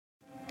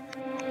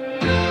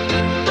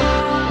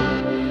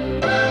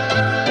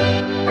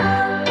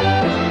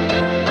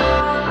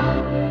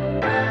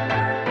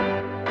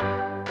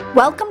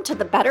Welcome to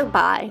The Better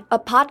Buy, a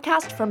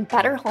podcast from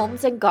Better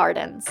Homes and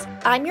Gardens.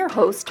 I'm your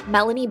host,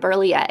 Mélanie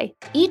Berliet.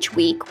 Each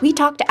week, we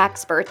talk to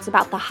experts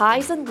about the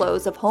highs and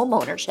lows of home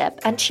ownership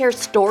and share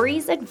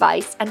stories,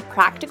 advice, and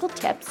practical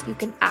tips you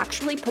can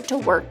actually put to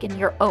work in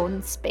your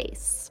own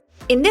space.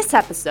 In this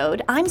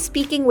episode, I'm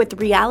speaking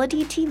with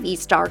reality TV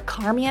star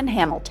Carmeon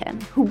Hamilton,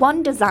 who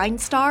won Design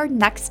Star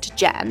Next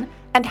Gen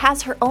and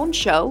has her own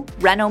show,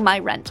 Reno My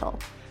Rental.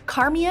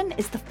 Carmeon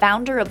is the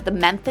founder of the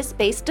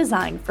Memphis-based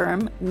design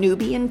firm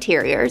Newbie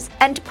Interiors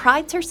and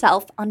prides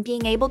herself on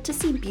being able to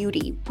see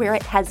beauty where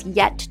it has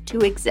yet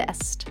to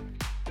exist.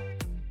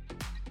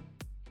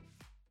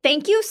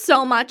 Thank you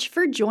so much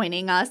for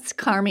joining us,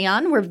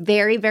 Carmeon. We're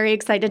very, very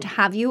excited to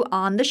have you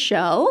on the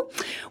show.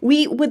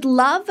 We would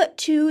love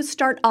to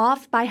start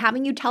off by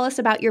having you tell us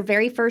about your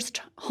very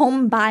first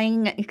home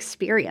buying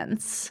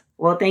experience.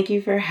 Well, thank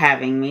you for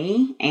having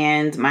me.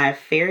 And my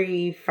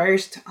very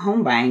first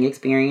home buying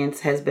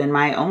experience has been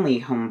my only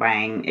home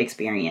buying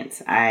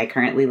experience. I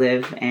currently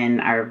live in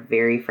our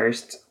very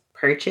first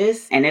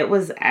purchase, and it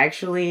was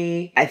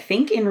actually, I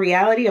think in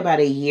reality, about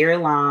a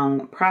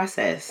year-long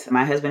process.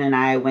 My husband and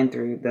I went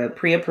through the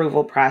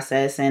pre-approval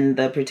process, and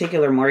the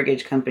particular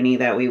mortgage company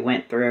that we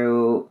went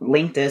through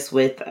linked us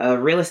with a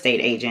real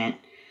estate agent.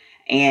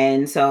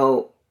 And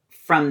so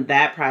from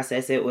that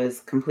process, it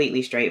was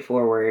completely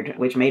straightforward,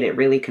 which made it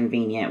really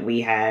convenient.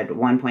 We had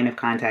one point of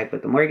contact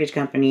with the mortgage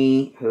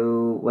company,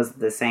 who was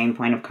the same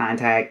point of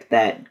contact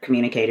that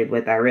communicated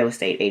with our real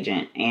estate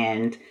agent.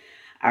 And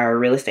our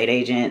real estate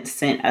agent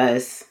sent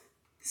us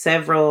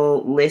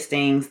several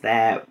listings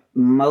that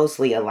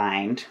mostly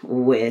aligned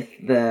with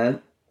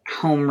the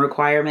home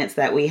requirements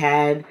that we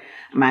had.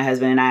 My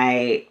husband and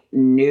I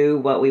knew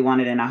what we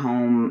wanted in a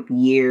home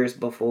years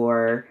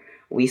before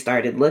we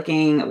started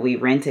looking. We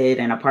rented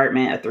an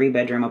apartment, a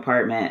 3-bedroom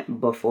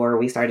apartment, before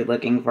we started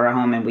looking for a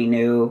home, and we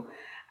knew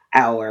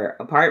our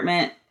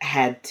apartment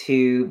had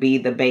to be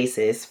the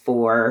basis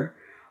for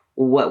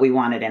what we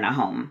wanted in a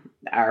home.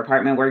 Our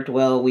apartment worked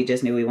well. We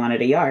just knew we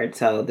wanted a yard.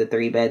 So the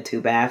 3-bed,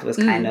 2-bath was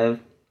kind of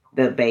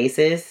the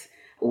basis.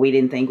 We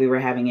didn't think we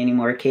were having any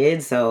more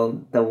kids,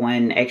 so the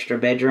one extra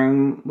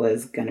bedroom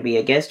was going to be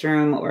a guest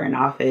room or an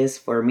office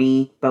for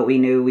me. But we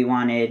knew we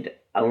wanted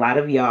a lot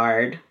of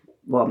yard.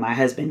 Well, my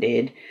husband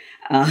did.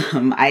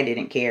 I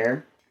didn't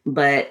care.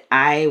 But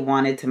I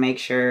wanted to make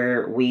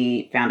sure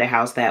we found a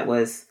house that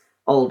was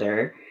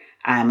older.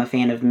 I'm a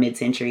fan of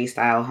mid-century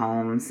style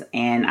homes.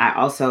 And I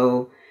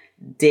also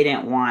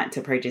didn't want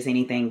to purchase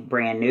anything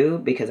brand new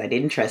because I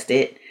didn't trust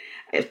it.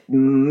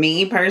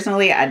 Me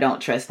personally, I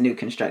don't trust new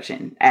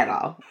construction at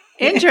all.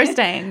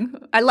 Interesting.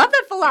 I love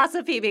that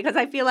philosophy because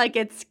I feel like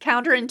it's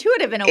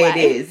counterintuitive in a way. It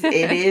is.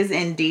 It is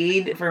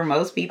indeed for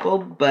most people,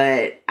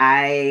 but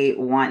I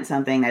want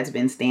something that's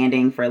been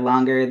standing for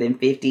longer than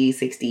 50,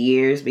 60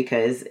 years,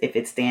 because if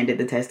it standed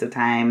the test of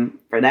time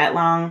for that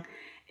long,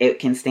 it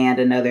can stand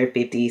another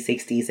 50,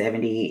 60,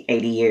 70,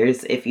 80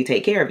 years if you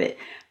take care of it.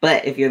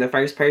 But if you're the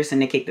first person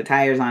to kick the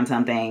tires on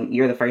something,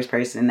 you're the first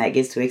person that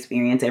gets to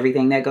experience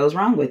everything that goes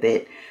wrong with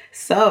it.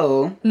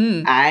 So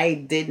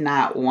I did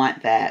not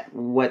want that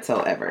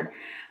whatsoever.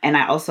 And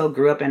I also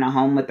grew up in a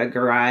home with a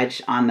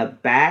garage on the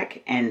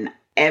back. And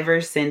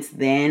ever since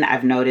then,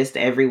 I've noticed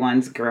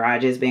everyone's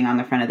garages being on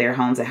the front of their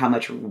homes and how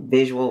much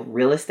visual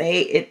real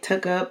estate it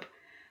took up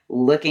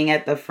looking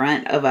at the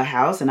front of a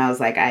house. And I was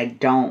like, I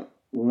don't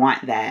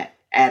want that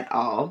at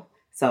all.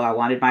 So I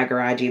wanted my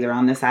garage either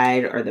on the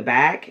side or the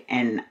back.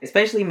 And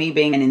especially me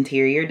being an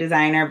interior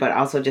designer, but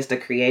also just a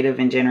creative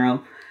in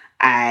general,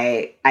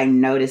 I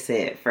notice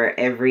it for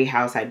every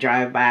house I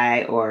drive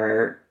by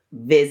or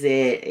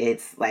visit.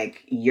 It's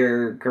like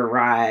your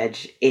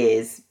garage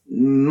is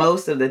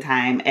most of the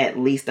time at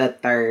least a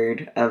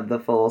third of the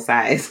full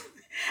size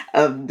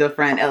of the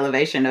front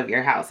elevation of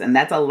your house. And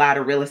that's a lot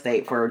of real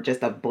estate for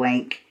just a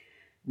blank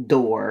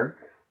door.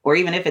 Or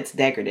even if it's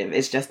decorative,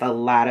 it's just a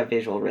lot of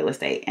visual real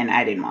estate. And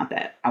I didn't want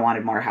that. I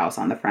wanted more house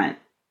on the front.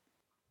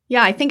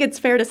 Yeah, I think it's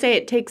fair to say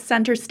it takes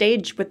center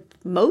stage with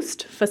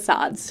most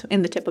facades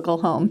in the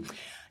typical home.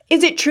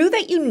 Is it true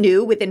that you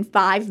knew within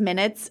 5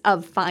 minutes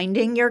of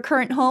finding your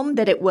current home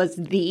that it was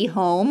the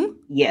home?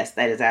 Yes,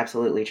 that is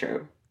absolutely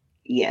true.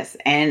 Yes.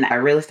 And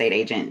our real estate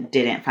agent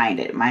didn't find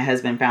it. My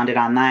husband found it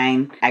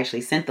online,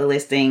 actually sent the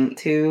listing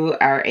to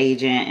our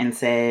agent and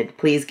said,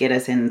 please get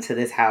us into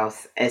this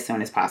house as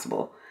soon as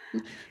possible.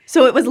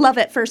 So it was love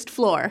at first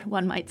floor,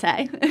 one might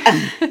say.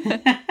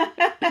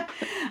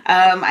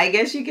 I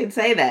guess you could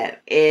say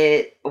that.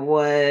 It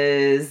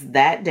was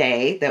that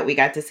day that we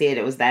got to see it.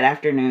 It was that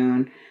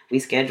afternoon. We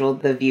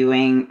scheduled the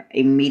viewing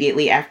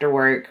immediately after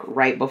work,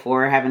 right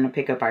before having to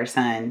pick up our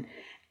son.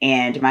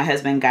 And my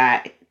husband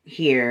got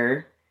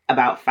here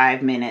about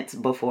 5 minutes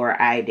before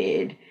I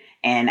did.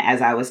 And as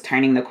I was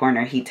turning the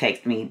corner, he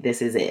texted me,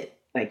 this is it.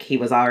 Like, he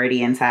was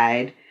already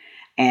inside.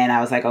 And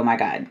I was like, oh my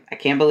God, I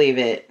can't believe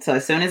it. So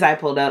as soon as I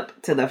pulled up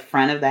to the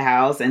front of the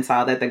house and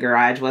saw that the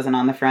garage wasn't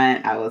on the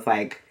front, I was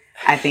like,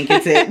 I think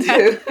it's it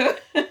too.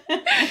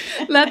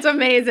 That's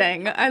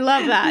amazing. I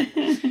love that.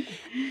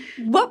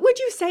 What would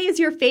you say is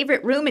your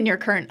favorite room in your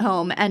current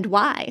home and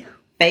why?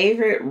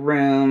 Favorite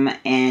room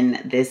in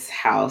this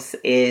house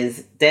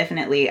is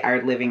definitely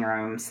our living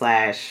room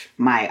 /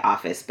 my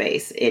office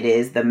space. It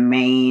is the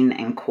main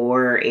and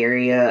core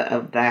area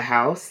of the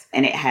house,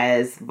 and it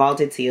has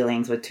vaulted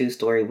ceilings with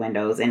 2-story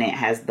windows, and it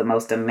has the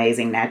most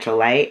amazing natural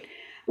light.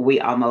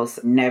 We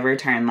almost never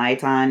turn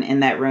lights on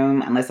in that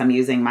room unless I'm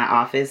using my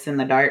office in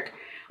the dark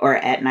or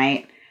at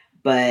night,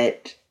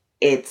 but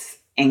it's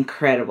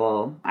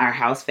incredible. Our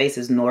house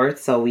faces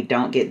north, so we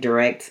don't get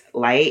direct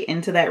light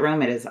into that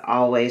room. It is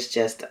always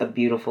just a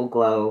beautiful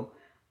glow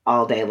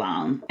all day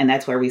long. And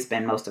that's where we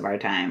spend most of our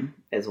time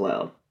as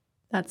well.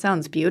 That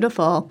sounds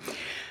beautiful.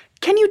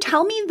 Can you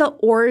tell me the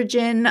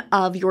origin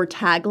of your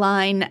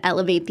tagline,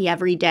 Elevate the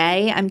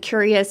Everyday? I'm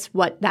curious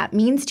what that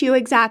means to you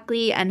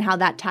exactly and how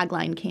that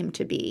tagline came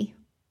to be.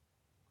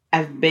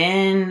 I've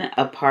been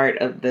a part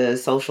of the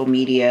social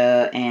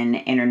media and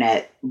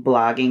internet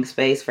blogging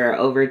space for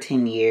over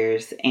 10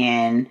 years,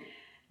 and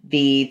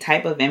the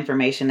type of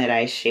information that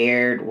I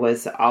shared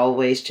was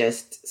always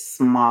just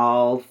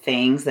small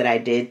things that I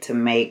did to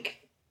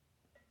make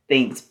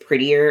things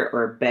prettier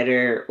or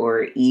better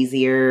or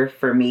easier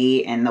for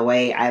me and the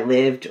way I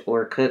lived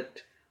or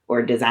cooked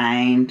or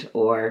designed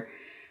or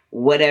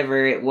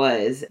whatever it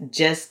was.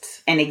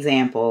 Just an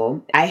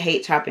example, I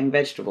hate chopping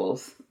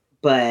vegetables.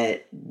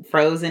 But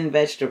frozen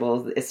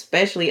vegetables,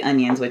 especially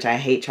onions, which I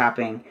hate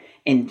chopping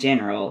in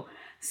general,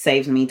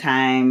 saves me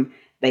time.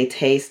 They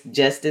taste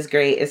just as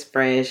great as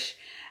fresh,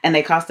 and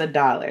they cost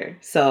 $1.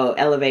 So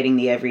elevating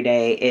the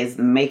everyday is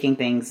making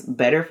things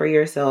better for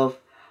yourself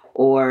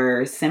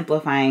or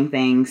simplifying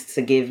things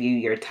to give you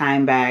your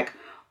time back,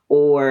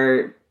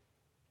 or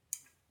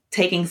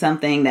taking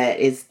something that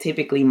is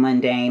typically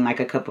mundane, like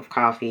a cup of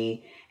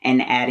coffee, and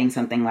adding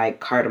something like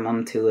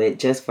cardamom to it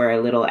just for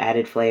a little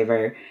added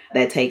flavor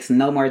that takes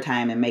no more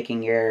time in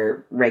making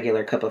your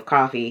regular cup of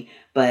coffee,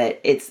 but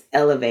it's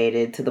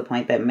elevated to the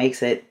point that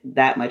makes it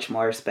that much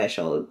more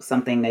special,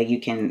 something that you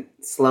can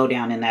slow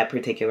down in that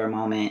particular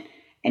moment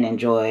and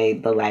enjoy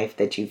the life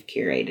that you've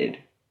curated.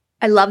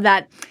 I love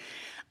that.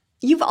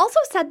 You've also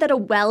said that a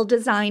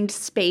well-designed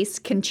space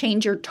can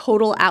change your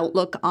total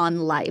outlook on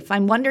life.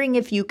 I'm wondering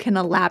if you can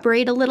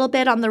elaborate a little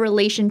bit on the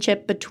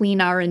relationship between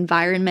our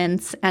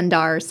environments and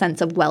our sense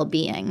of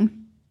well-being.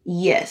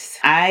 Yes,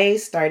 I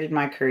started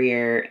my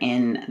career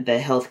in the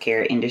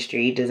healthcare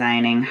industry,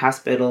 designing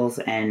hospitals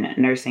and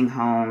nursing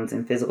homes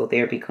and physical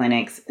therapy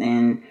clinics.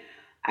 And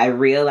I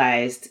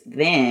realized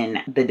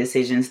then the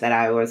decisions that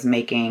I was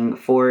making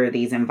for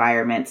these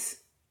environments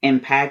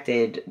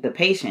impacted the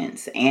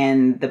patients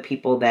and the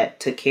people that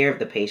took care of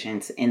the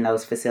patients in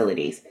those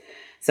facilities.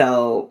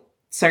 So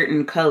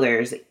certain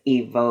colors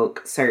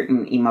evoke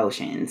certain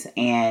emotions,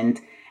 and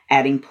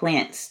adding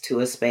plants to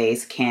a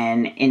space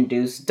can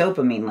induce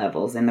dopamine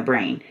levels in the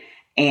brain.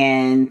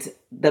 And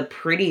the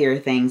prettier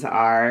things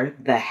are,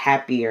 the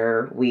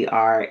happier we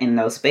are in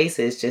those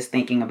spaces. Just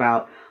thinking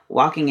about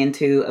walking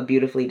into a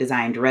beautifully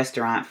designed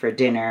restaurant for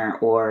dinner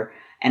or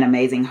an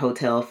amazing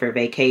hotel for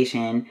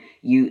vacation,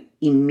 you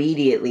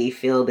immediately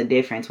feel the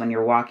difference when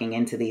you're walking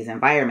into these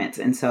environments.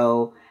 And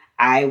so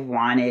I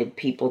wanted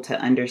people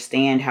to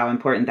understand how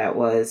important that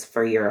was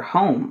for your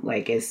home.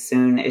 Like, as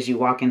soon as you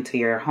walk into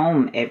your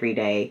home every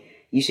day,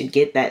 you should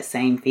get that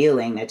same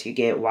feeling that you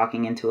get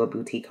walking into a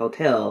boutique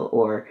hotel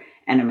or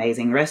an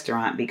amazing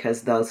restaurant,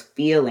 because those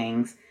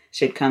feelings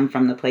should come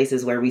from the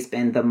places where we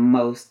spend the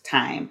most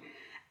time.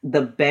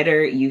 The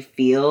better you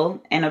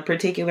feel in a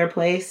particular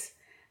place,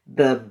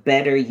 the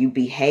better you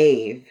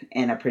behave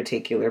in a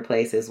particular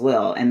place as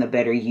well, and the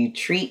better you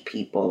treat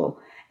people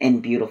in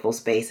beautiful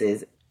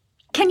spaces.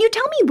 Can you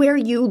tell me where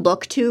you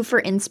look to for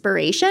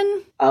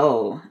inspiration?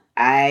 Oh,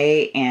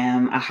 I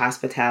am a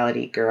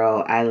hospitality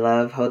girl. I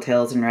love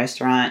hotels and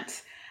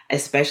restaurants,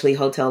 especially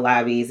hotel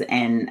lobbies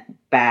and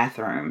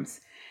bathrooms.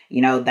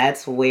 You know,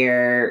 that's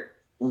where,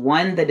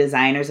 one, the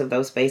designers of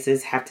those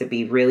spaces have to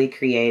be really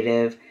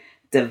creative,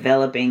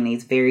 developing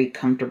these very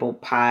comfortable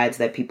pods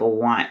that people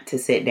want to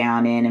sit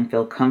down in and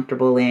feel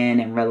comfortable in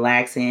and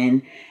relax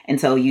in. And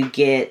so you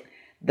get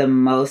the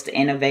most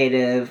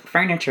innovative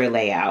furniture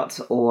layouts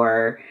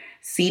or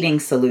seating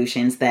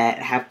solutions that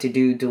have to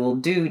do dual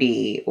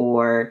duty,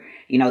 or,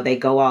 you know, they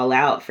go all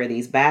out for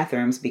these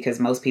bathrooms because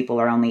most people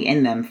are only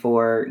in them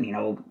for,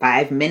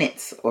 5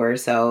 minutes or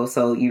so.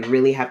 So you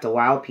really have to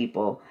wow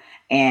people.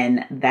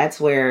 And that's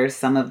where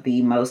some of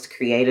the most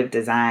creative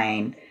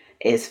design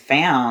is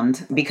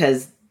found,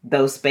 because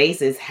those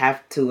spaces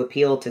have to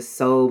appeal to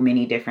so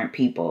many different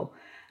people.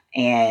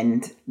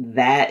 And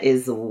that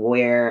is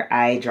where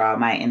I draw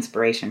my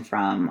inspiration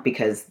from,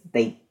 because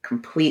they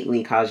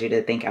completely cause you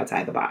to think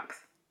outside the box.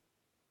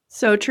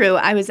 So true.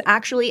 I was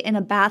actually in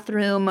a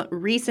bathroom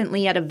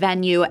recently at a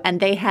venue, and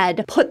they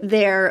had put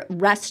their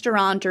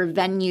restaurant or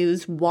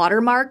venue's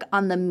watermark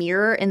on the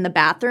mirror in the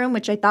bathroom,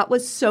 which I thought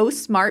was so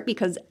smart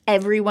because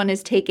everyone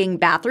is taking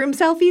bathroom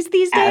selfies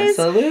these days.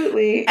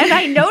 Absolutely. And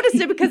I noticed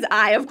it because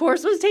I, of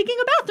course, was taking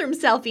a bathroom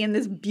selfie in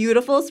this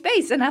beautiful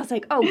space. And I was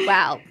like, oh,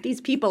 wow,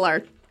 these people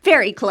are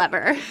Very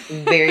clever.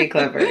 Very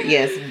clever.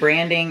 Yes,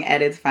 branding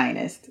at its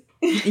finest.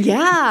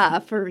 Yeah,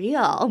 for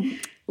real.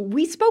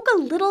 We spoke a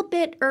little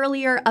bit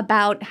earlier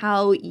about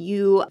how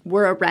you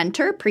were a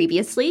renter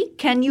previously.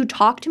 Can you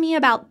talk to me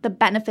about the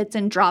benefits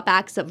and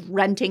drawbacks of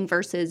renting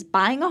versus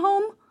buying a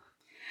home?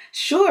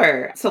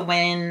 Sure. So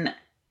when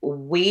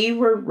we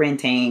were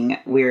renting,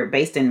 we're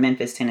based in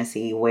Memphis,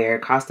 Tennessee, where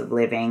cost of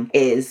living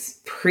is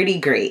pretty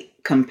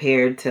great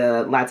compared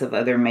to lots of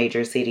other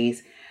major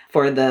cities.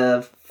 For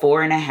the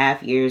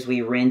 4.5 years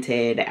we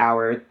rented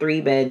our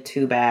 3-bed,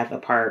 2-bath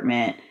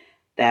apartment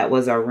that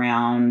was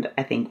around,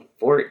 I think,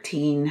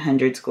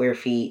 1,400 square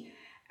feet.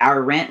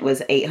 Our rent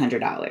was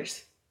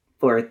 $800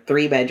 for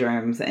 3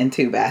 bedrooms and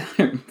 2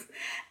 bathrooms.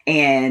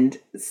 And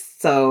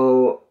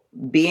so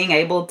being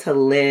able to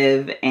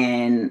live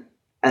in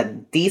a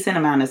decent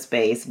amount of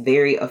space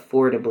very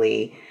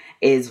affordably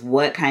is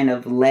what kind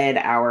of led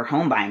our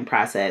home buying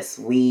process.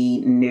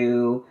 We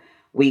knew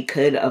we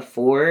could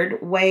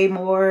afford way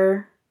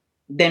more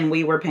than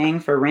we were paying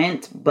for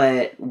rent,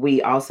 but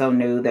we also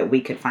knew that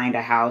we could find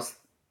a house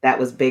that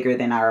was bigger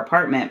than our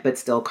apartment, but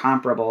still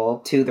comparable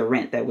to the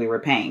rent that we were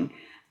paying.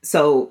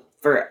 So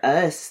for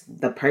us,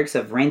 the perks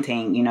of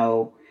renting,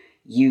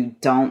 you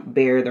don't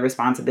bear the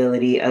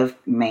responsibility of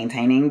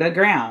maintaining the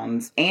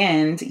grounds.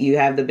 And you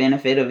have the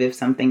benefit of if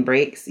something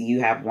breaks,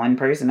 you have one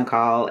person to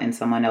call and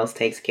someone else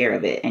takes care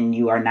of it. And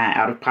you are not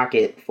out of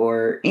pocket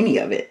for any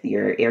of it.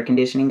 Your air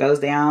conditioning goes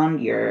down,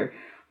 your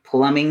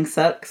plumbing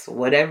sucks,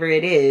 whatever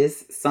it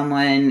is,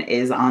 someone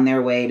is on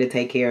their way to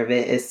take care of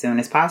it as soon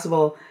as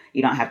possible.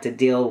 You don't have to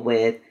deal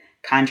with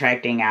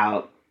contracting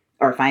out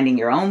or finding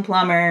your own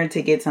plumber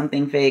to get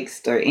something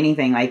fixed or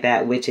anything like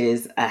that, which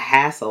is a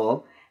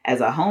hassle. As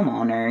a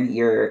homeowner,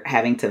 you're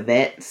having to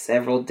vet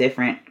several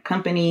different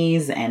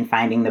companies and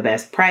finding the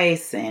best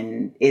price.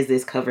 And is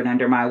this covered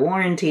under my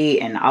warranty?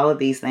 And all of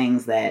these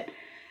things that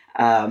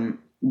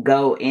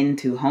go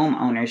into home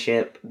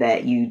ownership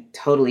that you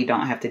totally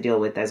don't have to deal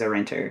with as a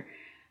renter.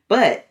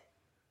 But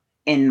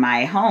in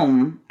my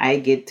home, I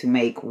get to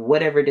make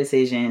whatever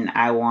decision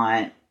I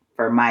want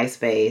for my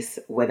space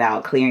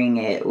without clearing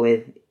it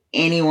with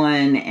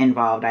anyone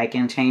involved. I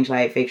can change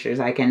light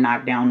fixtures, I can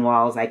knock down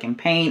walls, I can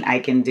paint, I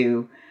can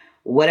do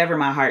whatever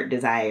my heart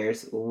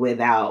desires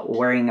without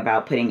worrying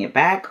about putting it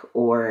back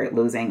or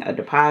losing a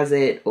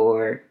deposit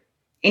or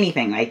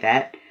anything like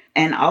that.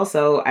 And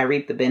also, I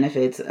reap the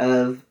benefits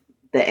of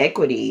the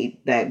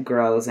equity that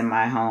grows in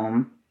my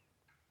home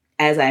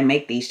as I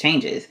make these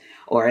changes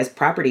or as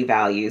property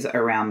values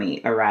around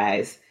me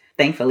arise.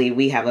 Thankfully,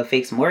 we have a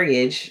fixed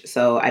mortgage,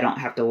 so I don't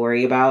have to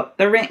worry about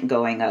the rent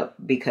going up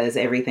because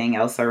everything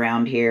else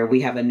around here,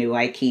 we have a new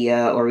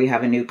IKEA or we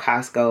have a new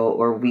Costco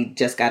or we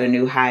just got a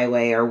new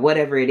highway or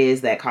whatever it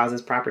is that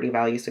causes property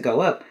values to go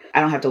up.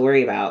 I don't have to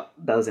worry about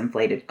those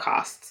inflated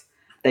costs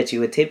that you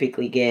would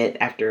typically get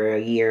after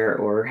a year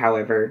or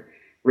however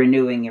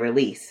renewing your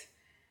lease.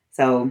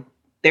 So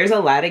there's a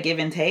lot of give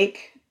and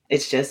take.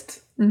 It's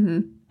just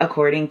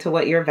according to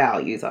what your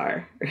values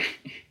are.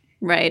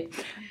 Right.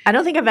 I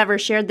don't think I've ever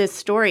shared this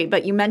story,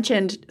 but you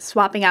mentioned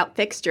swapping out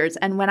fixtures.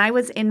 And when I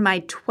was in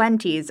my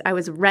 20s, I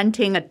was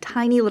renting a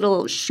tiny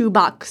little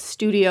shoebox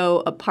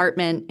studio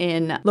apartment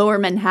in Lower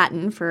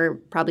Manhattan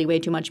for probably way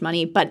too much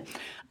money. But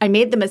I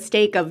made the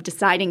mistake of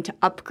deciding to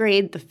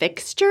upgrade the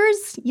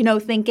fixtures,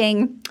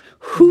 thinking,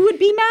 who would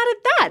be mad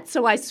at that?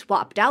 So I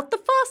swapped out the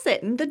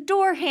faucet and the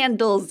door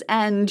handles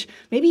and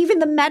maybe even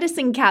the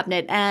medicine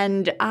cabinet,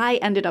 and I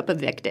ended up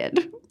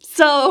evicted.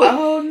 So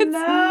it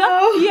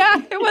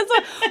was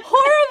a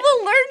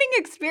horrible learning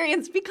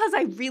experience because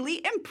I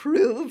really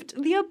improved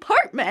the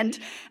apartment.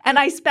 And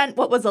I spent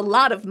what was a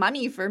lot of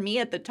money for me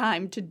at the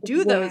time to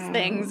do those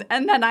things.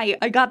 And then I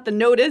got the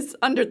notice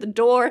under the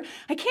door.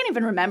 I can't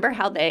even remember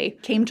how they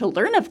came to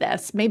learn of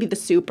this. Maybe the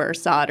super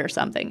saw it or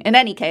something. In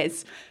any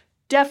case,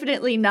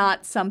 definitely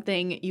not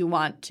something you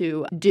want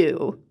to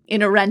do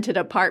in a rented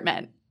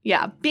apartment.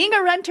 Yeah, being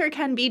a renter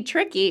can be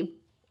tricky.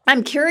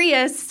 I'm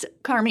curious,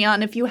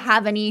 Carmeon, if you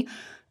have any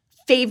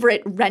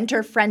favorite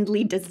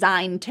renter-friendly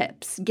design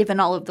tips, given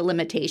all of the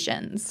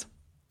limitations.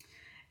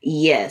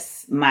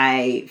 Yes,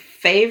 my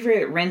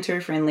favorite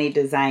renter-friendly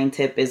design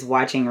tip is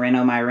watching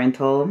Reno My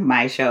Rental,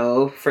 my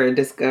show for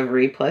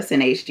Discovery Plus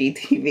and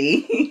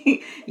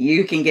HGTV.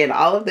 You can get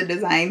all of the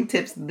design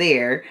tips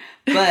there.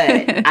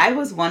 But I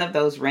was one of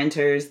those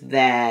renters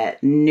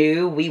that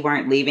knew we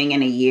weren't leaving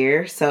in a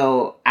year.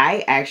 So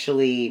I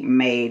actually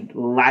made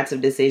lots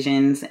of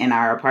decisions in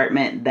our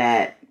apartment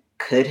that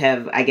could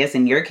have, I guess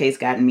in your case,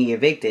 gotten me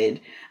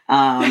evicted.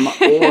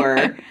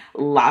 Or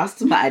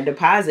lost my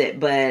deposit.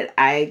 But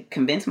I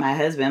convinced my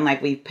husband,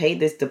 we've paid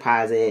this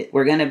deposit.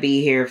 We're going to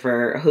be here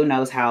for who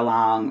knows how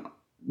long.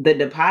 The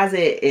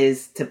deposit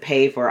is to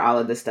pay for all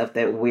of the stuff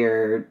that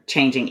we're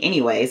changing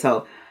anyway.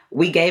 So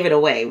we gave it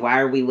away. Why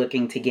are we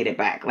looking to get it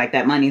back?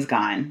 That money's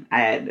gone.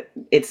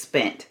 It's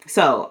spent.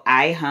 So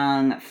I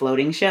hung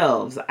floating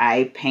shelves.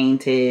 I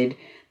painted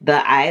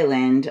the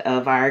island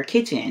of our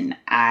kitchen.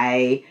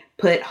 I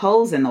put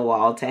holes in the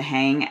wall to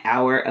hang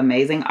our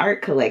amazing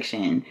art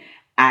collection.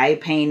 I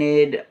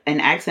painted an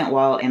accent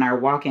wall in our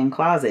walk-in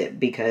closet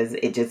because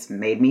it just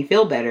made me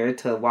feel better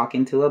to walk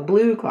into a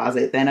blue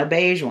closet than a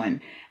beige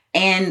one.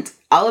 And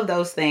all of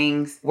those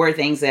things were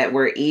things that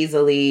were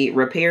easily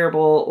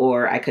repairable,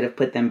 or I could have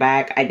put them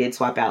back. I did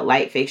swap out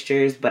light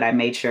fixtures, but I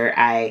made sure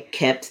I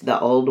kept the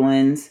old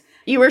ones.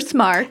 You were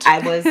smart.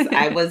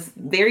 I was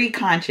very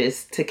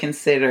conscious to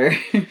consider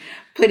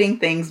putting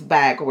things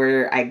back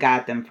where I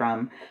got them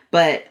from.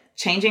 But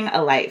changing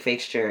a light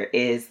fixture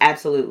is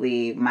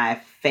absolutely my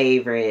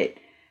favorite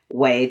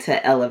way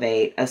to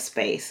elevate a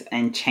space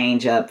and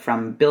change up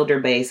from builder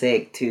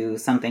basic to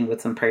something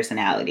with some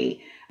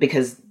personality.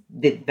 Because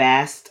the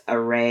vast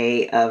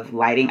array of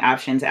lighting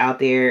options out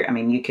there, I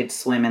mean, you could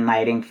swim in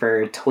lighting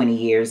for 20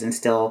 years and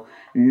still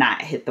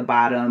not hit the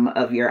bottom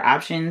of your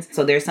options.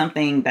 So there's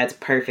something that's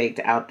perfect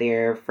out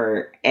there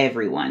for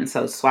everyone.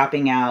 So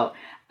swapping out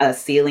a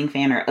ceiling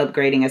fan or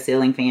upgrading a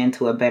ceiling fan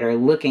to a better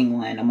looking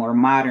one, a more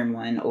modern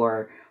one,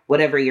 or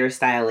whatever your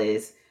style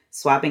is,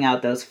 swapping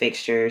out those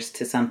fixtures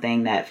to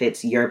something that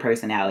fits your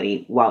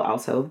personality while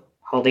also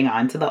holding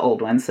on to the old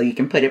ones so you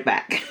can put it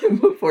back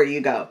before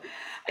you go.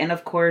 And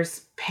of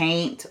course,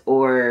 paint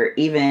or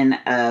even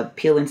a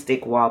peel and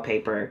stick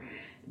wallpaper.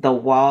 The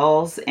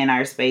walls in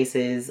our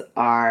spaces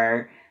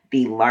are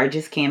the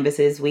largest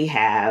canvases we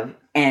have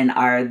and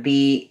are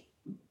the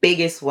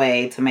biggest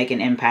way to make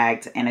an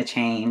impact and a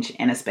change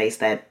in a space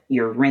that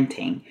you're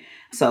renting.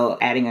 So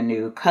adding a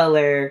new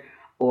color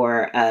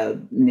or a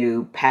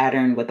new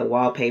pattern with the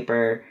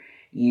wallpaper,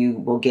 you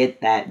will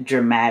get that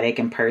dramatic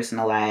and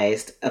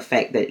personalized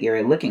effect that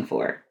you're looking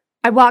for.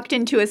 I walked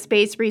into a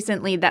space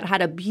recently that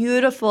had a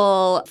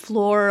beautiful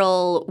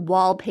floral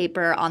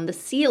wallpaper on the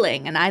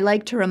ceiling, and I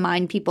like to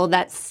remind people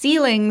that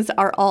ceilings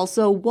are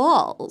also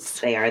walls.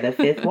 They are the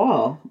fifth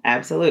wall.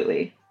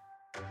 Absolutely.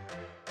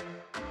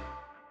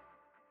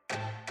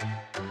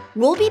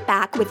 We'll be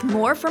back with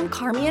more from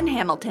Carmeon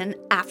Hamilton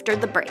after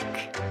the break.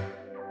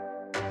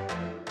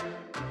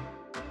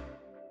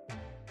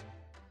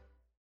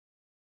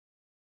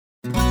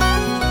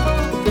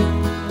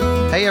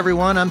 Hey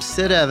everyone, I'm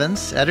Sid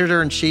Evans,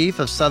 editor-in-chief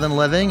of Southern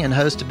Living and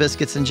host of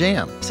Biscuits and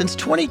Jam. Since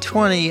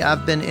 2020,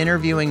 I've been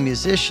interviewing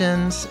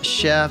musicians,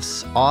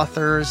 chefs,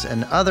 authors,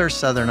 and other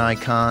Southern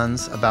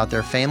icons about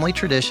their family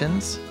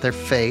traditions, their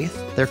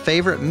faith, their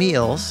favorite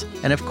meals,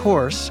 and of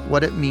course,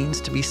 what it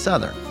means to be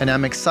Southern. And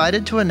I'm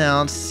excited to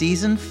announce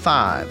Season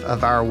 5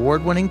 of our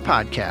award-winning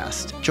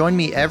podcast. Join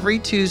me every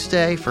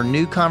Tuesday for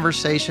new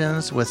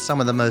conversations with some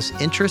of the most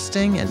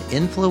interesting and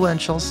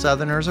influential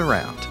Southerners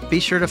around. Be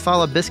sure to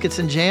follow Biscuits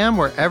and Jam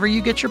wherever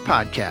you get your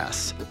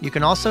podcasts. You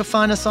can also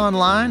find us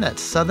online at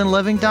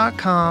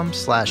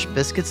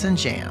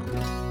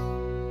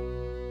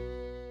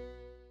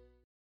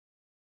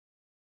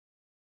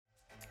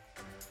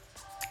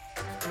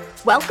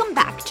southernliving.com/biscuitsandjam. Welcome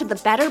back to The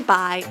Better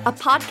Buy, a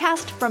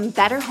podcast from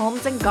Better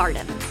Homes and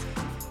Gardens.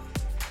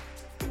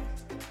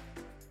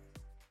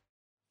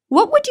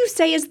 What would you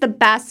say is the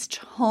best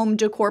home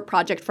decor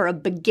project for a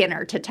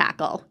beginner to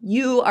tackle?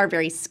 You are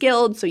very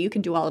skilled, so you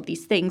can do all of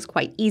these things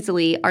quite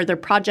easily. Are there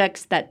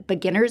projects that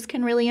beginners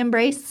can really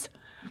embrace?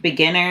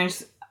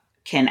 Beginners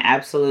can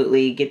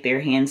absolutely get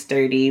their hands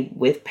dirty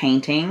with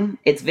painting.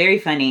 It's very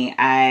funny.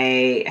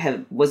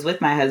 I was with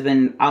my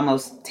husband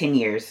almost 10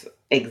 years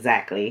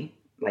exactly,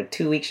 like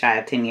 2 weeks shy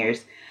of 10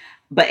 years,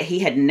 but he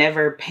had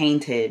never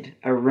painted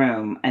a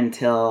room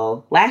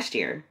until last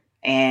year.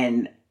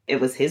 And it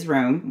was his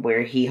room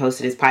where he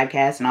hosted his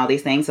podcast and all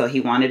these things. So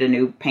he wanted a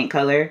new paint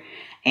color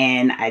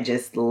and I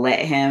just let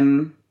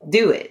him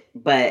do it.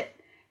 But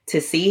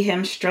to see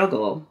him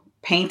struggle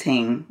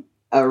painting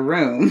a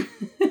room,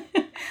 I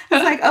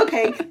was like,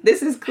 okay,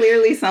 this is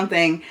clearly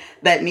something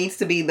that needs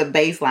to be the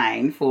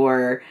baseline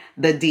for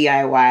the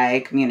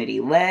DIY community.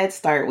 Let's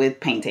start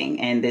with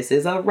painting. And this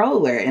is a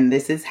roller and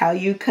this is how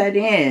you cut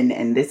in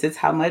and this is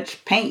how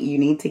much paint you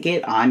need to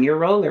get on your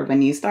roller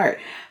when you start.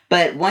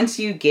 But once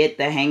you get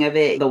the hang of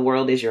it, the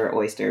world is your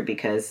oyster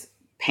because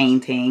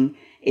painting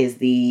is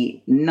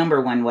the number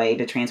one way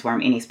to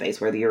transform any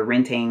space, whether you're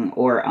renting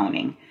or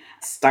owning.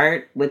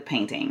 Start with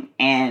painting.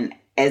 And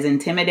as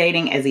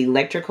intimidating as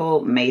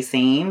electrical may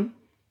seem,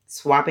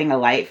 swapping a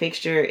light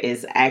fixture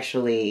is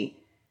actually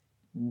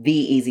the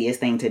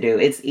easiest thing to do.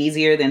 It's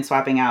easier than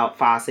swapping out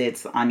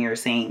faucets on your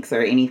sinks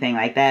or anything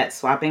like that.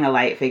 Swapping a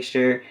light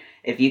fixture,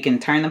 if you can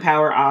turn the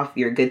power off,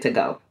 you're good to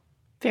go.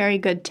 Very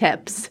good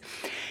tips.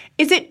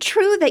 Is it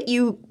true that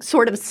you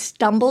sort of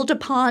stumbled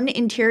upon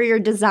interior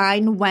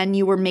design when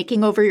you were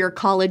making over your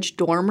college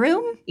dorm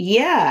room?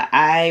 Yeah,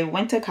 I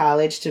went to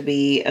college to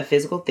be a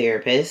physical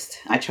therapist.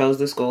 I chose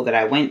the school that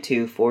I went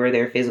to for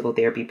their physical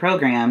therapy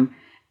program.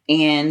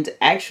 And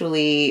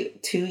actually,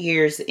 2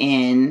 years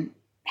in,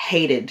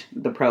 hated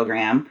the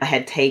program. I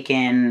had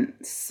taken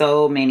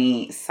so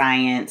many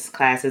science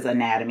classes,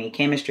 anatomy,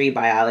 chemistry,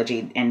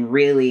 biology, and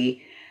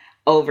really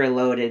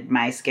overloaded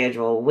my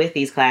schedule with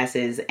these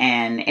classes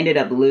and ended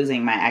up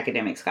losing my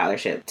academic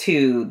scholarship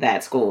to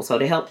that school. So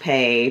to help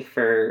pay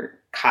for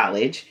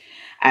college,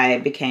 I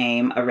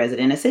became a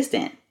resident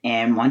assistant.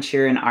 And once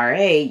you're an RA,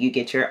 you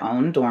get your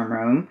own dorm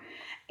room.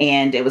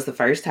 And it was the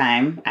first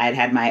time I'd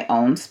had my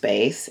own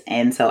space.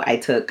 And so I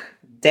took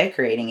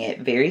decorating it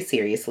very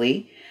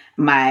seriously.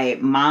 My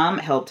mom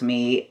helped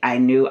me. I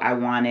knew I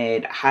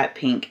wanted hot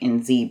pink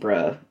and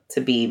zebra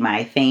to be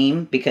my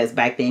theme because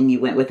back then you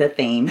went with a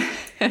theme.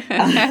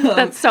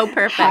 That's so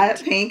perfect.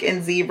 Hot pink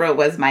and zebra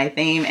was my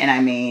theme. And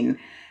I mean,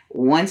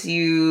 once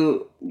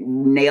you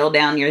nail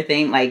down your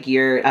theme, like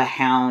you're a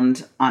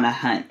hound on a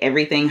hunt.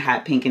 Everything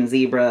hot pink and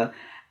zebra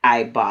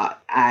I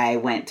bought. I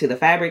went to the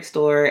fabric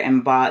store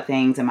and bought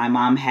things, and my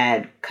mom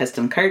had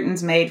custom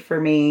curtains made for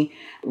me.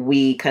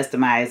 We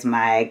customized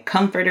my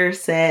comforter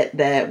set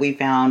that we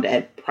found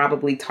at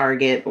probably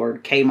Target or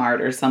Kmart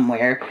or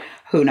somewhere.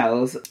 Who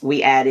knows?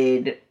 We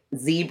added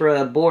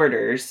zebra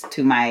borders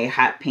to my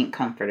hot pink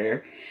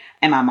comforter,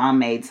 and my mom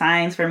made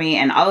signs for me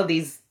and all of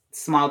these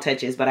small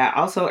touches. But I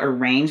also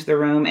arranged the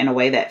room in a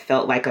way that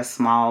felt like a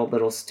small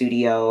little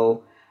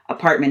studio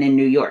apartment in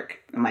New York.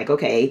 I'm like,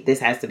 okay, this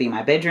has to be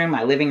my bedroom,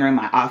 my living room,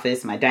 my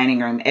office, my dining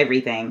room,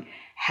 everything.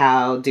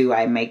 How do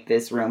I make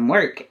this room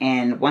work?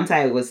 And once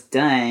I was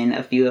done,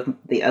 a few of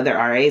the other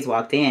RAs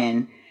walked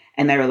in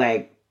and they were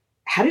like,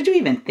 how did you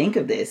even think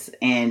of this?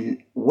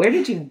 And where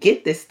did you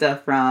get this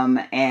stuff from?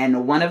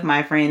 And one of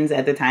my friends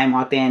at the time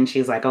walked in. She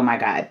was like, oh my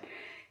God,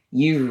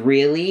 you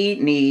really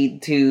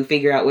need to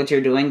figure out what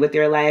you're doing with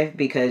your life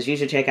because you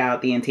should check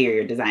out the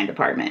interior design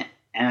department.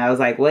 And I was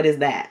like, what is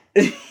that?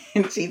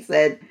 And she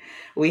said,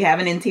 we have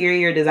an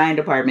interior design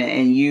department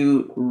and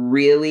you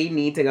really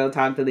need to go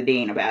talk to the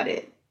dean about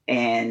it.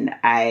 And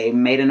I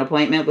made an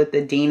appointment with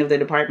the dean of the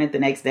department the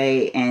next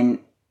day and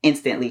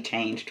instantly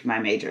changed my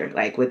major.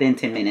 Like within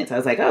 10 minutes, I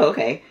was like, oh,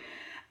 okay.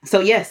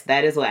 So yes,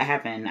 that is what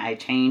happened. I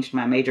changed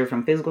my major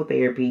from physical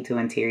therapy to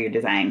interior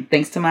design,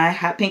 thanks to my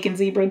hot pink and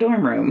zebra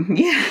dorm room.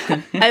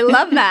 Yeah. I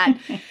love that.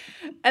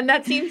 And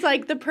that seems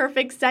like the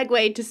perfect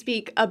segue to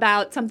speak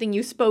about something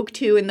you spoke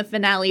to in the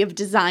finale of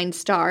Design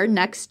Star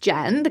Next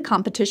Gen, the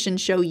competition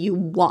show you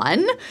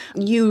won.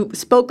 You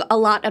spoke a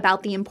lot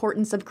about the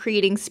importance of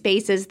creating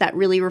spaces that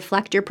really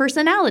reflect your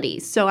personality.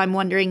 So I'm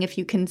wondering if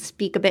you can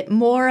speak a bit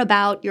more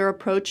about your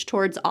approach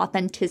towards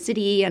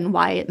authenticity and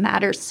why it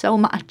matters so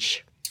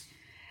much.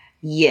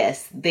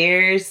 Yes,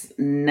 there's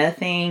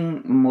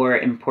nothing more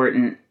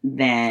important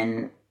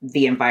than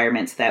the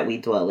environments that we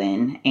dwell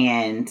in.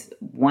 And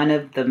one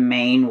of the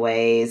main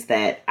ways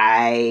that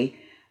I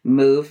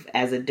move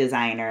as a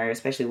designer,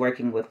 especially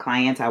working with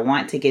clients, I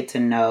want to get to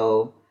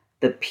know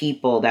the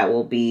people that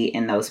will be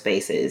in those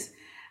spaces.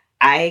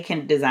 I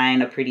can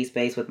design a pretty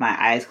space with my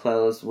eyes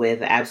closed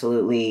with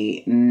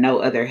absolutely no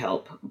other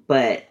help,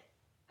 but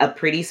a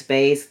pretty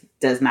space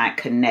does not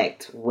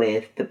connect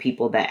with the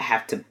people that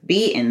have to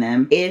be in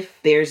them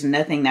if there's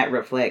nothing that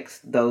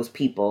reflects those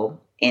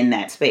people in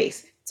that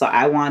space. So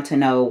I want to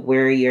know,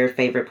 where are your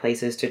favorite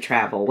places to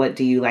travel? What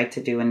do you like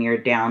to do in your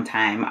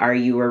downtime? Are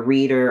you a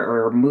reader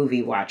or a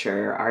movie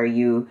watcher? Are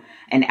you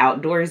an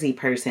outdoorsy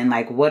person?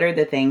 Like, what are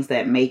the things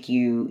that make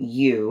you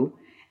you?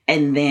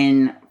 And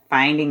then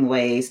finding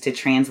ways to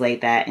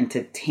translate that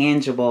into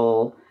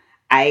tangible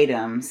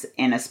items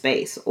in a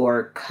space,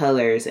 or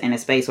colors in a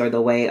space, or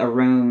the way a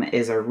room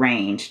is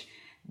arranged.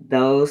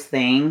 Those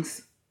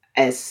things,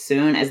 as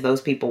soon as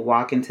those people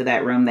walk into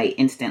that room, they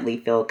instantly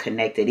feel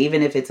connected.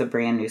 Even if it's a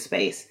brand new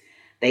space,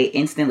 they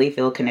instantly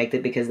feel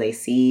connected because they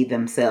see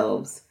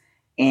themselves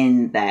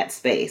in that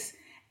space.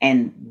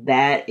 And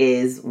that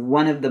is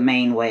one of the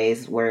main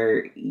ways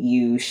where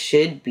you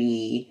should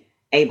be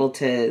able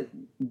to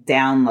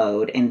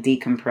download and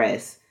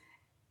decompress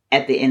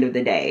at the end of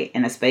the day.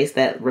 And a space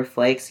that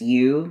reflects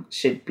you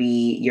should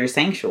be your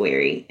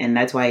sanctuary. And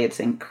that's why it's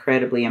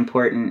incredibly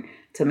important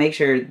to make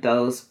sure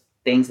those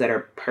things that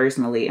are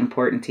personally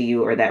important to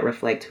you, or that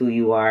reflect who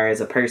you are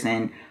as a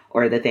person,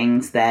 or the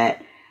things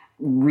that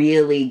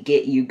really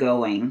get you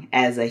going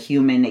as a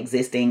human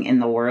existing in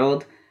the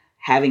world,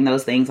 having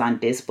those things on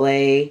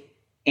display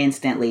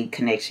instantly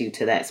connects you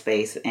to that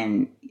space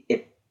and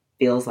it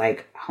feels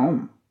like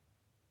home.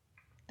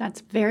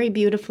 That's very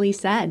beautifully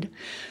said.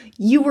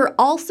 You were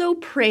also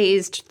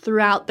praised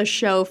throughout the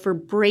show for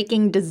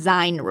breaking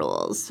design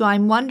rules. So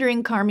I'm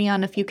wondering,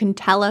 Carmeon, if you can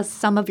tell us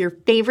some of your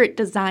favorite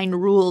design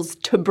rules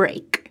to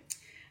break.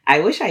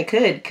 I wish I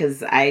could,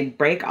 because I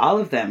break all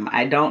of them.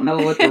 I don't know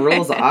what the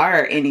rules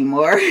are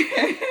anymore.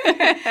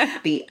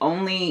 The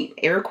only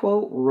air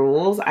quote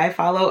rules I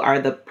follow are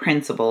the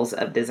principles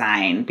of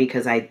design,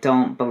 because I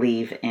don't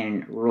believe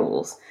in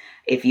rules.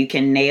 If you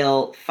can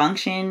nail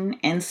function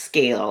and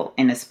scale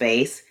in a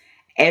space,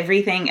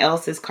 everything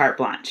else is carte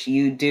blanche.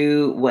 You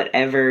do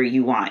whatever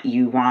you want.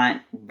 You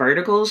want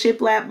vertical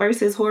shiplap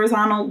versus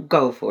horizontal?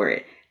 Go for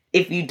it.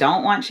 If you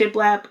don't want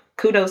shiplap,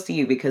 kudos to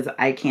you, because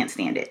I can't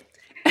stand it.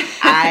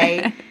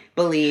 I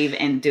believe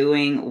in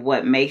doing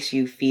what makes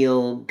you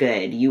feel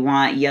good. You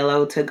want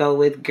yellow to go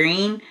with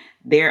green?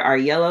 There are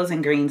yellows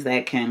and greens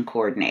that can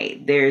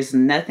coordinate. There's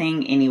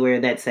nothing anywhere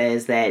that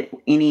says that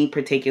any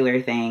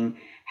particular thing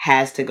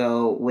has to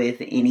go with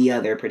any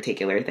other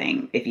particular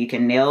thing. If you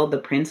can nail the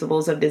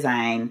principles of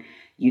design,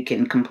 you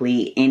can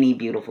complete any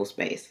beautiful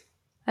space.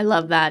 I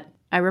love that.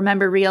 I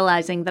remember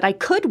realizing that I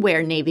could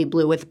wear navy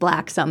blue with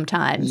black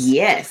sometimes.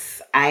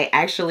 Yes, I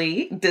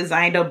actually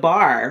designed a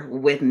bar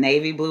with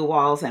navy blue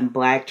walls and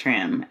black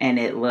trim, and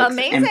it looks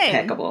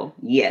impeccable.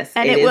 Yes,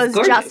 and it was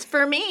gorgeous. Just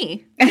for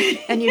me,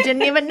 and you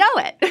didn't even know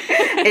it.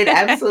 It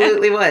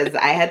absolutely was.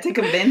 I had to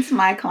convince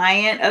my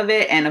client of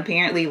it, and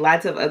apparently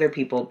lots of other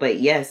people. But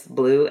yes,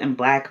 blue and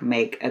black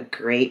make a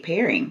great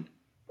pairing.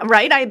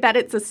 Right? I bet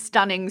it's a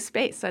stunning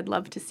space. I'd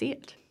love to see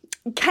it.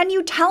 Can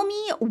you tell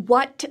me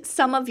what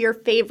some of your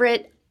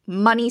favorite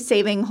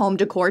money-saving home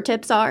decor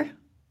tips are?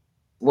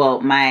 Well,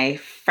 my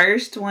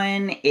first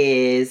one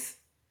is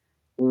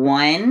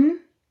going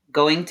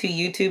to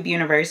YouTube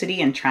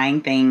University and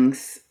trying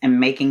things and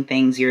making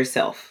things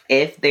yourself.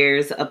 If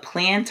there's a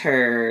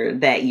planter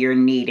that you're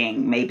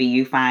needing, maybe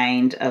you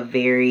find a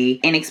very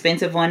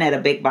inexpensive one at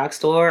a big box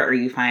store, or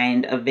you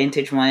find a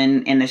vintage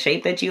one in the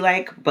shape that you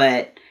like,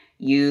 but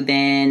you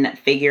then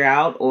figure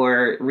out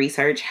or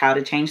research how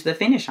to change the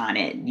finish on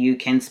it. You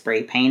can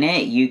spray paint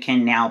it. You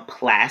can now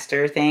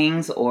plaster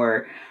things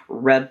or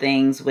rub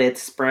things with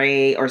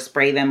spray or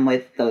spray them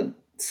with the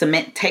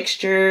cement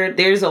texture.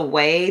 There's a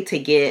way to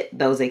get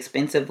those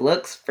expensive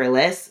looks for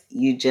less.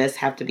 You just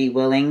have to be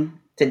willing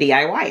to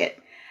DIY it.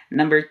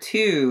 Number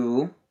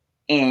 2,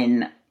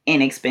 in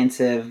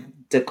inexpensive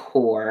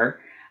decor,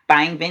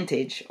 buying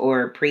vintage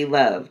or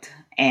pre-loved.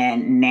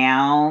 And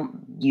now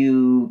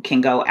you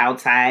can go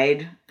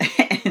outside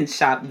and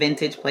shop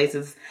vintage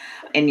places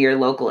in your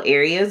local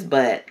areas.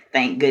 But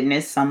thank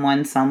goodness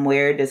someone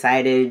somewhere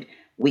decided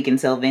we can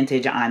sell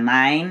vintage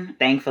online.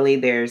 Thankfully,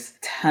 there's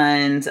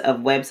tons of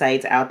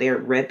websites out there,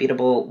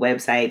 reputable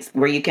websites,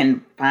 where you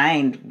can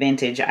find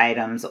vintage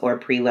items or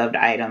pre-loved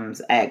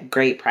items at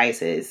great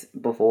prices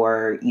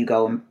before you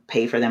go and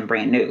pay for them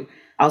brand new.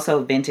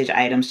 Also, vintage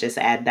items just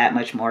add that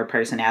much more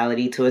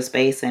personality to a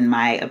space. In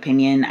my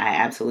opinion, I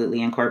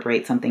absolutely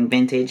incorporate something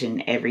vintage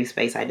in every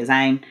space I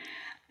design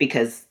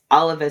because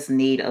all of us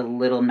need a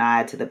little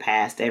nod to the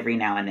past every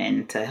now and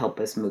then to help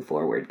us move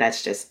forward.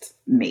 That's just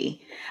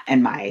me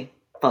and my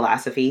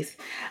philosophies.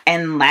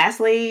 And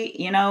lastly,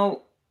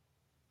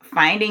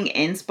 finding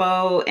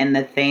inspo in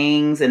the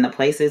things and the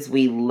places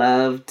we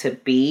love to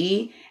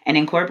be and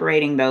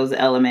incorporating those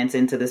elements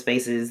into the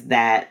spaces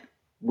that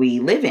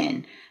we live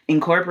in.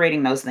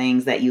 Incorporating those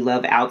things that you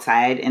love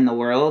outside in the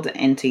world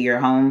into your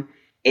home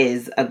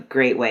is a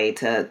great way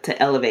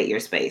to elevate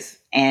your space,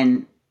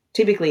 and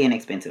typically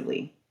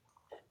inexpensively.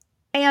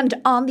 And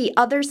on the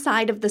other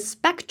side of the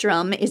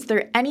spectrum, is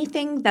there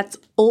anything that's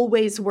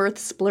always worth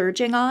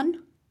splurging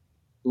on?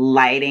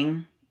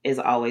 Lighting is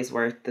always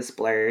worth the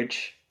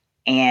splurge,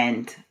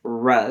 and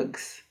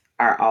rugs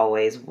are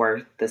always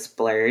worth the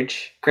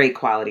splurge. Great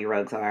quality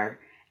rugs are.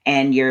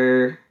 And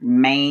your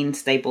main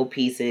staple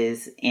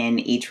pieces in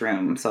each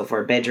room. So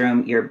for a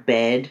bedroom, your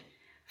bed.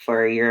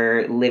 For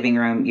your living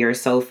room, your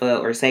sofa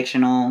or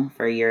sectional.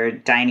 For your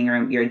dining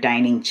room, your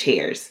dining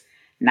chairs.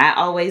 Not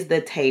always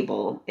the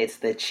table, it's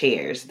the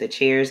chairs. The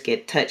chairs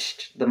get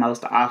touched the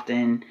most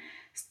often.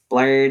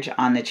 Splurge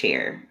on the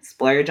chair.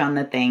 Splurge on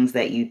the things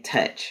that you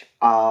touch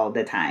all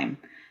the time.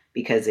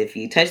 Because if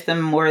you touch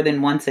them more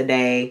than once a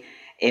day,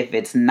 if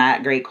it's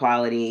not great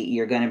quality,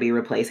 you're going to be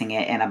replacing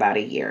it in about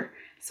a year.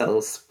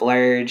 So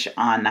splurge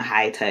on the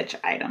high-touch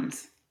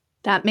items.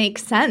 That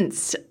makes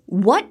sense.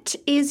 What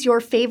is your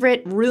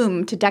favorite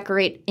room to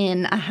decorate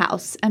in a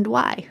house and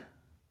why?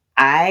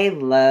 I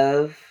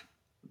love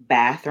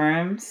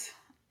bathrooms.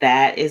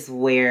 That is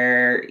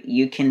where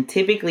you can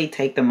typically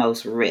take the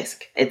most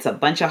risk. It's a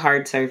bunch of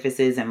hard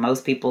surfaces, and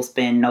most people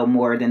spend no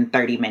more than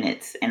 30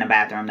 minutes in a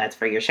bathroom. That's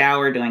for your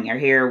shower, doing your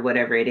hair,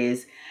 whatever it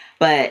is.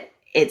 But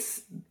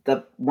it's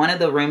one of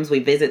the rooms we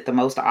visit the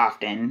most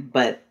often,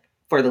 but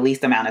for the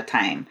least amount of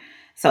time.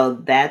 So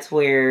that's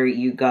where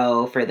you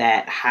go for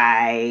that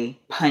high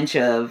punch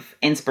of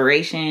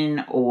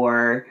inspiration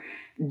or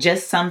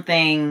just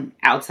something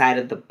outside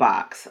of the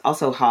box.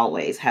 Also,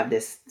 hallways have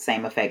this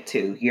same effect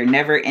too. You're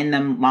never in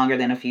them longer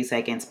than a few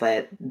seconds,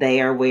 but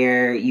they are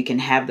where you can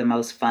have the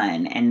most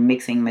fun and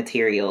mixing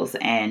materials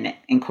and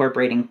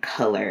incorporating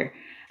color.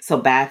 So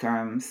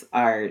bathrooms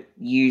are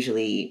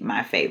usually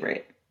my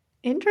favorite.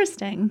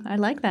 Interesting. I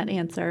like that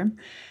answer.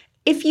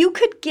 If you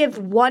could give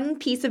one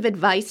piece of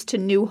advice to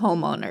new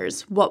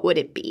homeowners, what would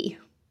it be?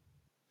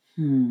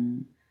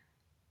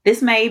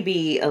 This may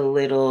be a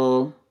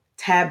little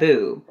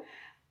taboo,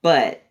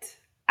 but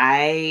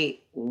I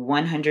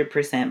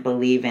 100%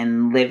 believe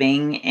in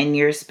living in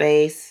your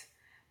space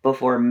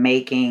before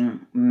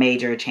making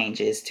major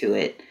changes to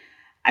it.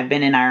 I've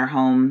been in our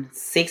home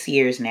 6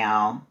 years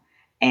now,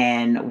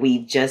 and we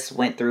just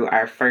went through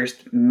our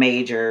first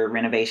major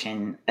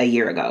renovation a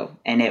year ago,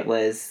 and it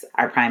was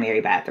our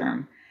primary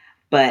bathroom.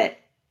 But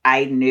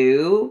I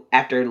knew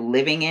after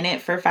living in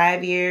it for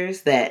 5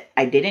 years that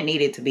I didn't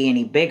need it to be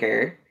any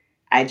bigger.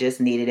 I just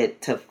needed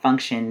it to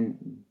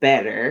function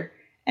better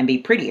and be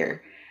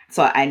prettier.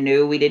 So I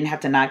knew we didn't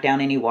have to knock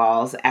down any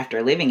walls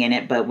after living in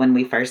it. But when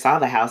we first saw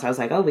the house, I was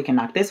like, oh, we can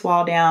knock this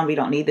wall down. We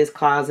don't need this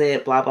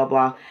closet, blah, blah,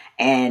 blah.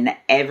 And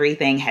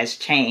everything has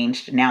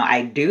changed. Now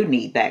I do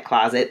need that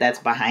closet that's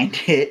behind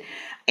it.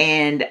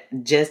 And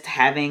just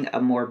having a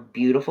more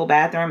beautiful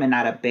bathroom and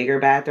not a bigger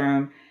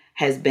bathroom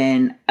has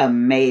been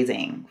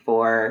amazing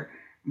for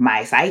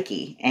my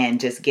psyche and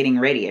just getting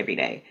ready every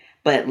day.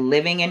 But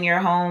living in your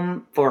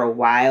home for a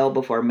while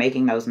before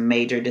making those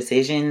major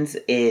decisions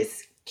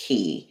is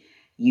key.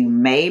 You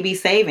may be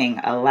saving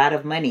a lot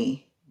of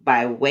money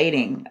by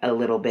waiting a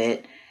little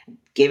bit.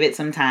 Give it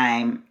some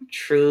time.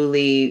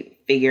 Truly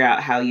figure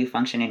out how you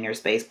function in your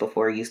space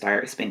before you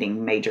start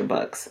spending major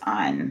bucks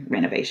on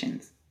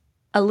renovations.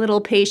 A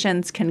little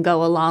patience can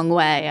go a long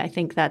way. I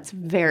think that's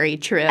very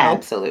true.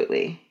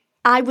 Absolutely.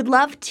 I would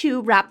love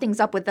to wrap things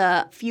up with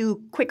a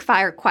few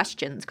quick-fire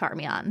questions,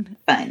 Carmeon.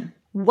 Fun.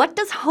 What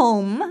does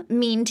home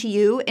mean to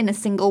you in a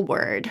single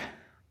word?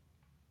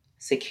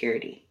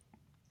 Security.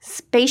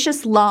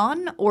 Spacious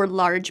lawn or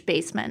large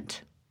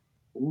basement?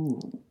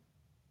 Ooh.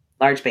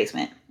 Large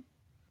basement.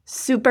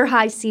 Super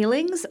high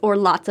ceilings or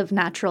lots of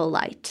natural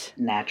light?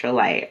 Natural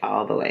light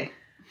all the way.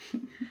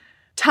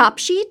 Top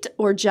sheet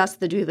or just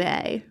the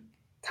duvet?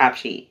 Top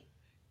sheet.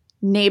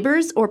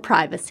 Neighbors or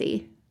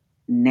privacy?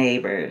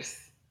 Neighbors.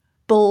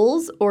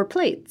 Bowls or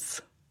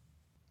plates?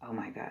 Oh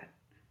my God.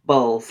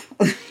 Bowls.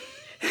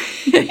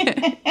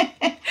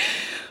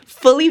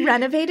 Fully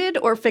renovated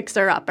or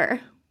fixer-upper?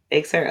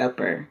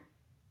 Fixer-upper.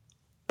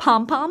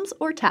 Pom-poms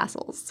or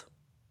tassels?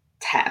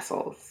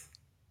 Tassels.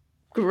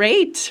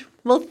 Great.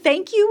 Well,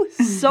 thank you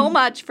so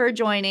much for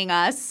joining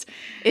us.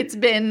 It's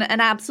been an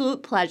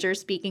absolute pleasure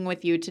speaking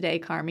with you today,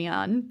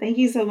 Carmeon. Thank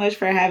you so much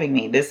for having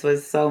me. This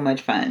was so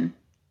much fun.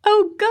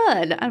 Oh,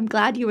 good. I'm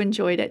glad you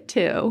enjoyed it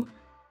too.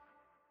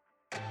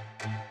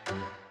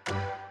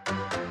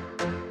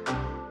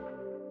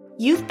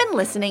 You've been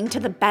listening to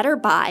The Better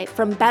Buy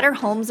from Better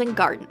Homes and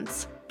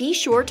Gardens. Be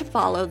sure to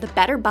follow The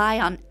Better Buy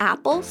on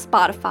Apple,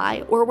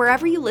 Spotify, or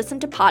wherever you listen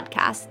to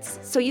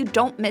podcasts so you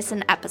don't miss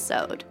an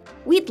episode.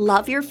 We'd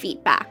love your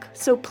feedback,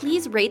 so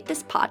please rate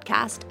this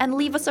podcast and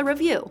leave us a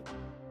review.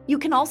 You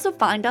can also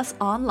find us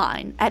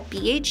online at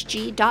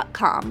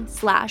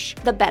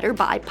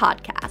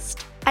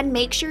bhg.com/thebetterbuypodcast. And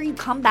make sure you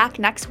come back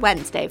next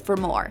Wednesday for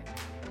more.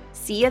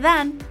 See you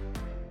then!